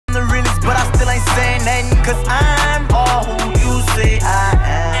cause I'm all who you say I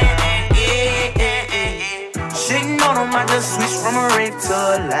am. Shitting on them, I just switched from a rape to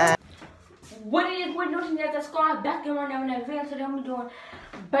a line. What it is, we're doing that squad back in right now in advance. Today I'm doing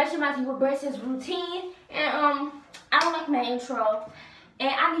brushing my teeth with Brace's routine. And I don't like my intro. And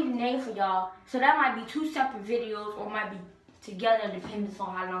I need a name for y'all. So that might be 2 separate videos or might be together depending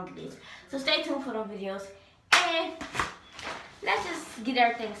on how long it is. So stay tuned for those videos. And let's just get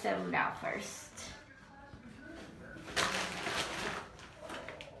everything settled out first.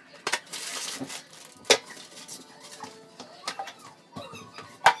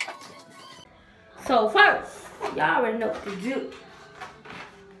 So first, y'all already know what to do.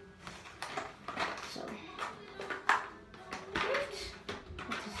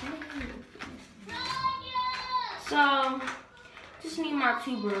 So, just need my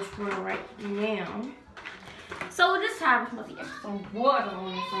toothbrush for right now. So this time I'm supposed to get some water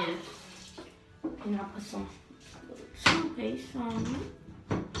on it first. And I'll put some toothpaste on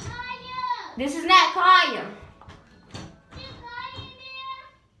it. This is not Kaya.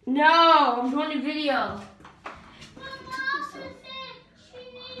 No, I'm doing the video.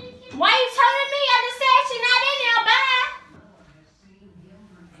 Why are you telling me? I just said she's not in there. Bye.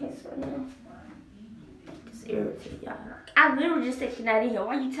 Okay, so now it's irritating y'all. I literally just said she's not in here.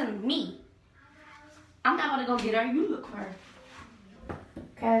 Why are you telling me? I'm not gonna go get her. You look for her.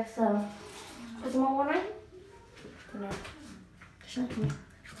 Okay, so put some more water in. No.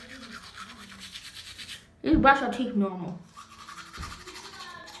 You brush your teeth normal.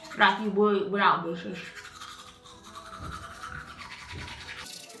 Like you would without bushes.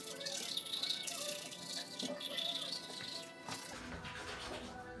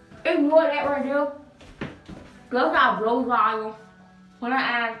 Ignore that right there. Those are rose oil. When I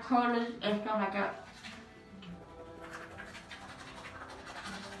add colors and stuff like that.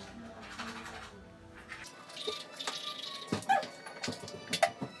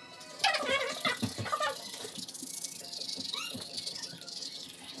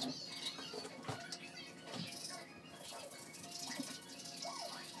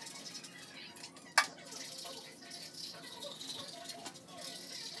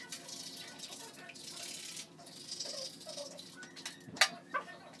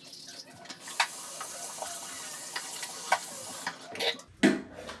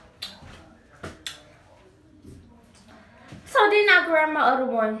 So then I grab my other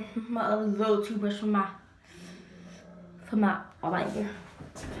one, my other little toothbrush for my right here.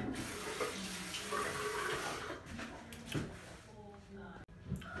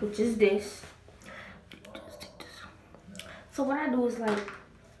 Which is this. So what I do is like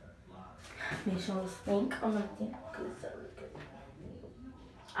make sure it's pink on my thing because it's so good.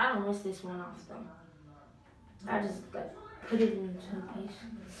 I don't rinse this one off though. I just like put it in the toothpaste.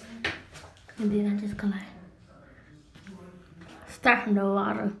 And then I just go like start in the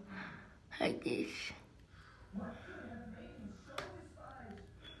water like this.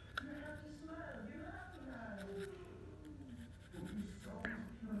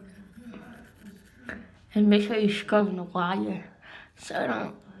 And make sure you scrub in the wire so it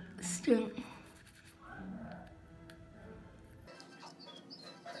don't stink.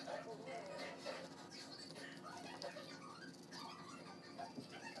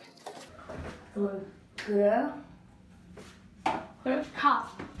 Good. Where's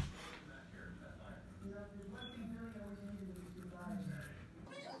top?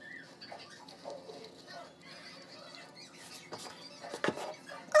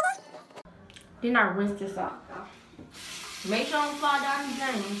 Then I rinse this off. Make sure I don't fall down the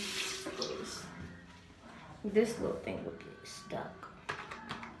drain. This little thing will get stuck.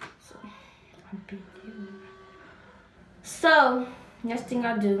 So, next thing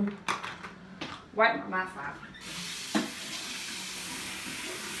I do, wipe my mouth out.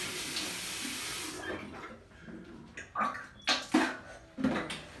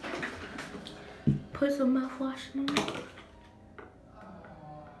 Put some mouthwash on it.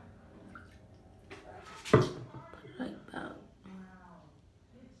 Put it like about.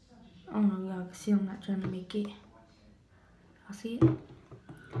 I don't know, y'all can see I'm not trying to make it. Y'all see it?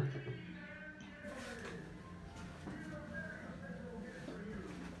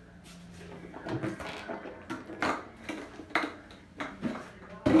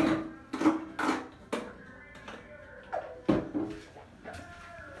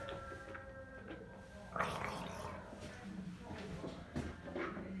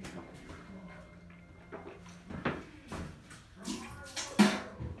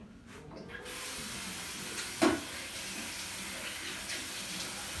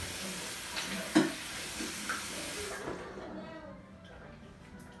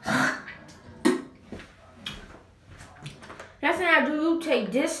 That's what I do. You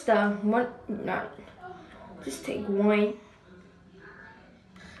take this stuff. Just take one.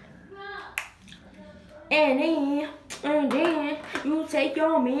 And then you take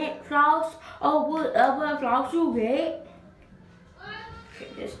your mint floss or whatever floss you get. Okay,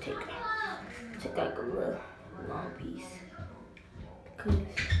 just take like a little long piece. Because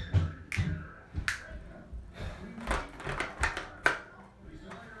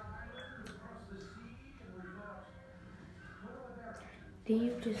then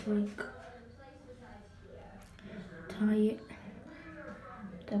you just like tie it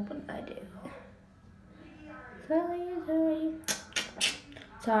double like that.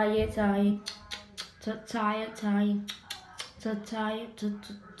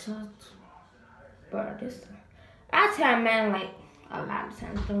 Bro, this I tie mine like a lot of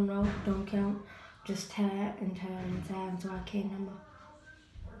times. Don't count. Just tie and tie and tie until I can't no more.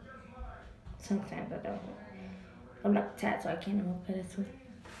 Sometimes I don't. I'm not tied so I can't no more.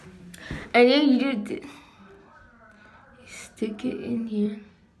 And then you just stick it in here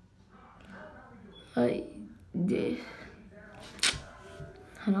like this.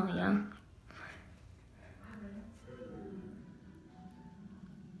 Hold on, y'all.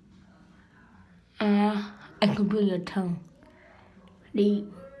 I can put your tongue.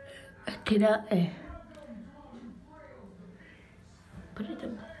 Get out there. Put it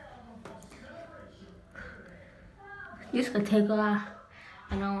in. This could take a while.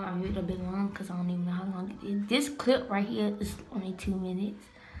 I know I'm really big long because I don't even know how long it is. This clip right here is only 2 minutes.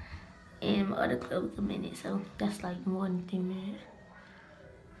 And my other clip was a minute, so that's like more than 3 minutes.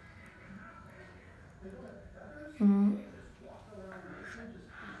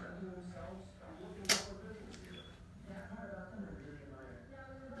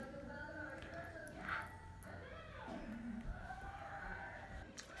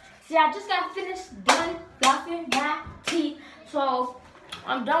 See, I just got finished done brushing my teeth. So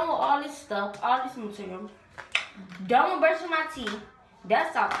I'm done with all this stuff, all this material. Done with brushing my teeth.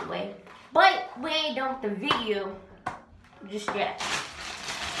 That's out the way. But we ain't done with the video just yet.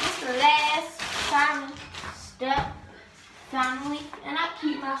 This is the last final step. Finally. And I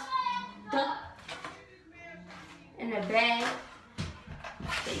keep my stuff in the bag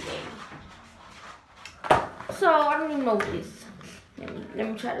they gave me. So I don't even know what this is. Let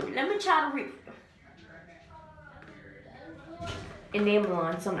me try to read.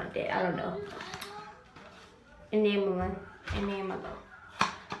 Enabling, something like that. I don't know. Enabling.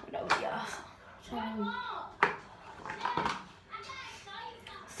 Whatever, y'all.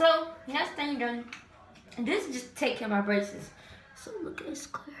 So next thing done. This is just take care of my braces. So look at this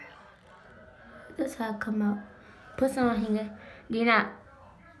clear. That's how it come out. Put some on here. Then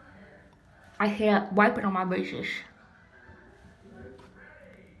I hit wipe it on my braces.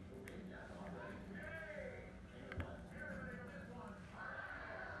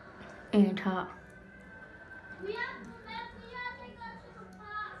 And top.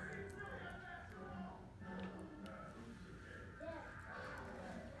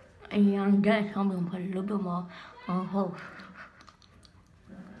 And I'm done. I'm gonna put a little bit more on hold.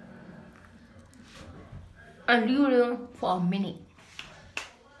 And leave them for a minute.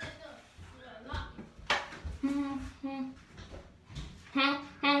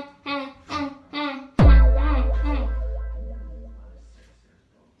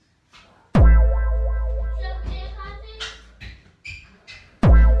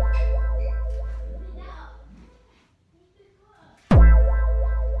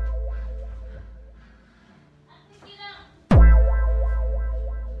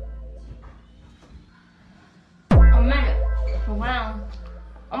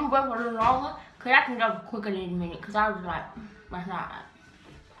 I'm gonna go for a little longer because I can go quicker than a minute because I was like, my side.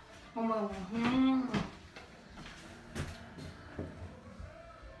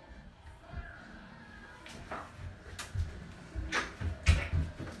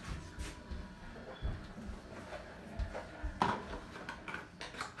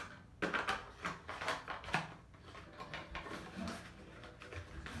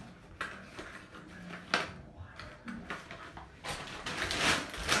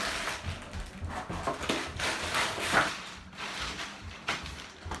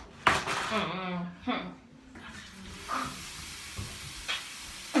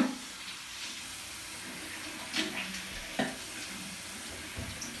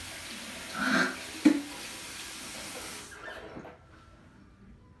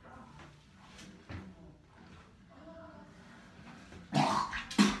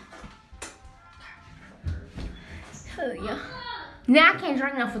 So yeah. Now I can't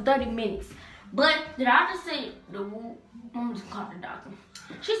drink now for 30 minutes. But did I just say I'm just call the doctor.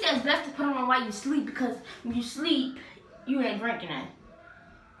 She said it's best to put them on while you sleep because when you sleep, you ain't drinking that.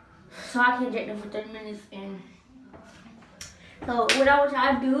 So I can drink them for 30 minutes. And so what I want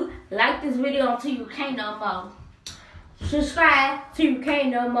y'all to do, like this video until you can't no more. Subscribe till you can't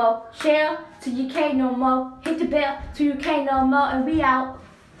no more. Share till you can't no more. Hit the bell till you can't no more. And we out.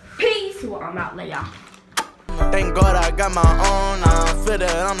 Peace. Well, I'm out later. Thank God I got my own. I feel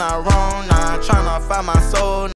that I'm not wrong. I'm tryna find my soul.